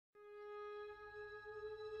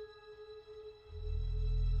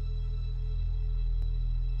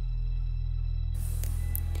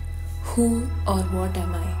Who or what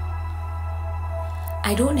am I?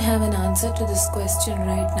 I don't have an answer to this question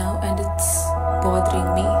right now, and it's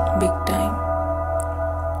bothering me big time.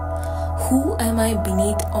 Who am I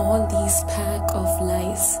beneath all these pack of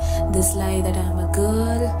lies? This lie that I'm a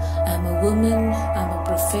girl, I'm a woman, I'm a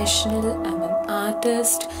professional, I'm an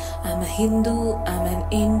artist, I'm a Hindu, I'm an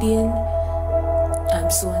Indian,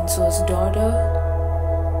 I'm so-and-so's daughter.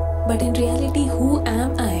 But in reality, who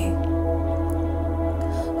am I?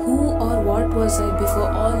 Who or what was I before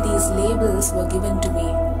all these labels were given to me?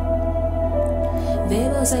 Where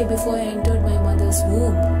was I before I entered my mother's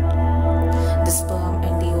womb? The sperm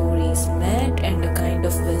and the ovaries met and a kind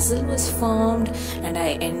of vessel was formed, and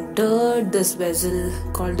I entered this vessel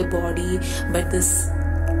called the body. But this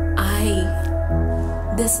I,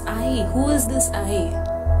 who is this I?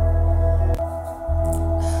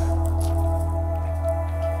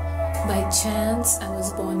 By chance, I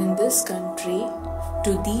was born in this country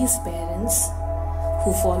to these parents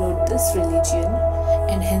who followed this religion,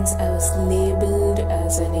 and hence I was labeled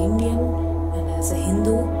as an Indian and as a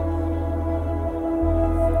Hindu.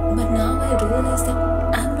 But now I realize that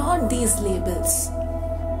I'm not these labels.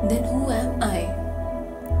 Then who am I?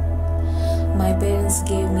 My parents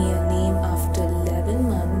gave me a name after 11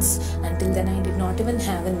 months. Until then I did not even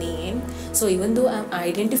have a name. So even though I'm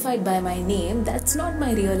identified by my name, that's not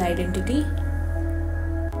my real identity.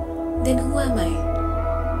 Then who am I?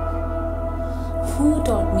 Who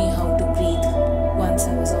taught me how to breathe once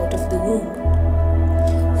I was out of the womb?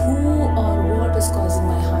 Who or what is causing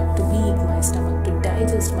my heart to beat, my stomach to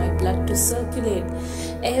digest, my blood to circulate?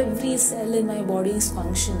 Every cell in my body is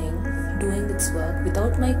functioning, doing its work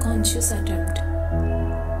without my conscious attempt.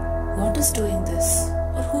 What is doing this?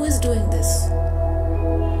 Or who is doing this?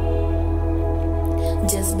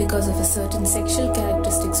 Just because of a certain sexual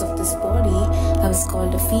characteristics of this body, I was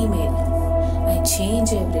called a female. I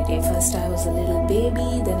change every day. First I was a little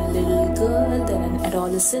baby, then a little girl, then an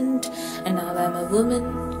adolescent, and now I'm a woman.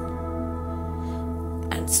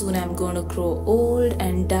 And soon I'm going to grow old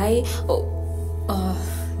and die.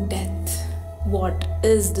 Death. What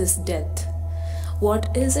is this death?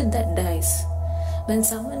 What is it that dies? When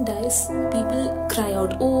someone dies, people cry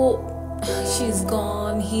out, "Oh, she's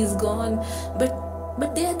gone, he's gone."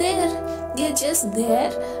 But they're there. They're just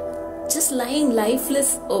there, just lying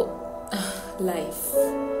lifeless. Life.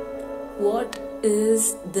 What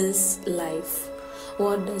is this life?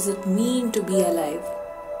 What does it mean to be alive?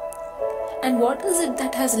 And what is it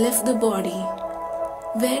that has left the body?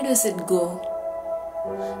 Where does it go?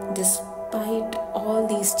 Despite all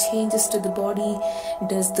these changes to the body,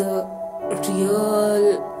 does the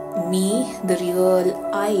real me, the real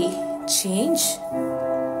I, change?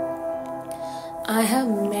 I have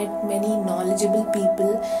met many knowledgeable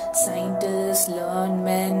people, scientists, learned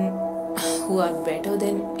men, who are better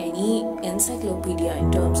than any encyclopedia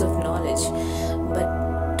in terms of knowledge. But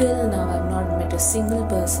till now I've not met a single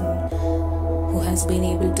person who has been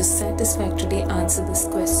able to satisfactorily answer this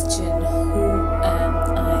question, who am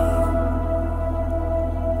I?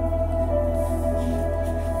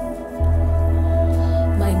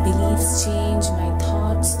 My beliefs change, my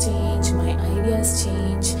thoughts change, my ideas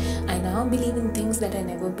change. I now believe in things that I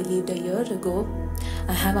never believed a year ago.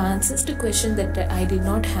 I have answers to questions that I did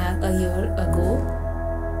not have a year ago.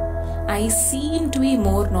 I seem to be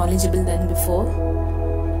more knowledgeable than before,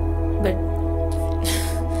 but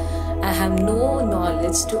I have no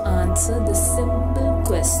knowledge to answer the simple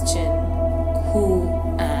question, who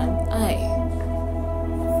am I?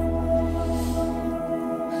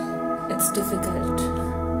 It's difficult.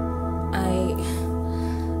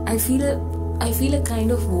 I feel a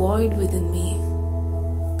kind of void within me,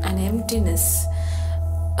 an emptiness.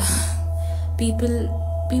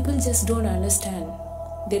 People just don't understand.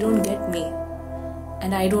 They don't get me,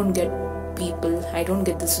 and I don't get people. I don't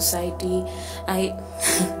get the society. I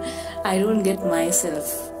don't get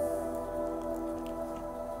myself.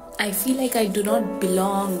 I feel like I do not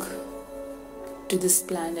belong to this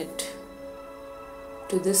planet,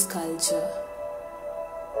 to this culture,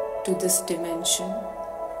 to this dimension.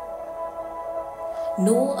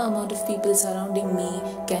 No amount of people surrounding me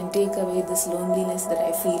can take away this loneliness that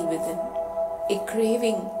I feel within. A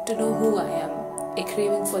craving to know who I am, a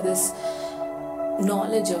craving for this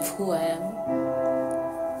knowledge of who I am.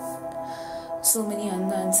 So many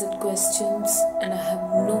unanswered questions, and I have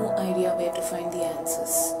no idea where to find the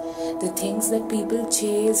answers. The things that people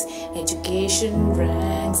chase, education,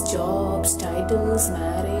 ranks, jobs, titles,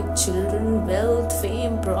 marriage, children, wealth,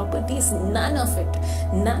 fame, properties, none of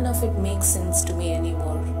it makes sense to me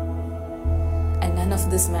anymore. And none of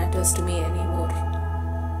this matters to me anymore.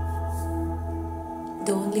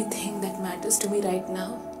 The only thing that matters to me right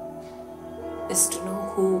now is to know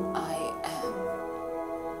who I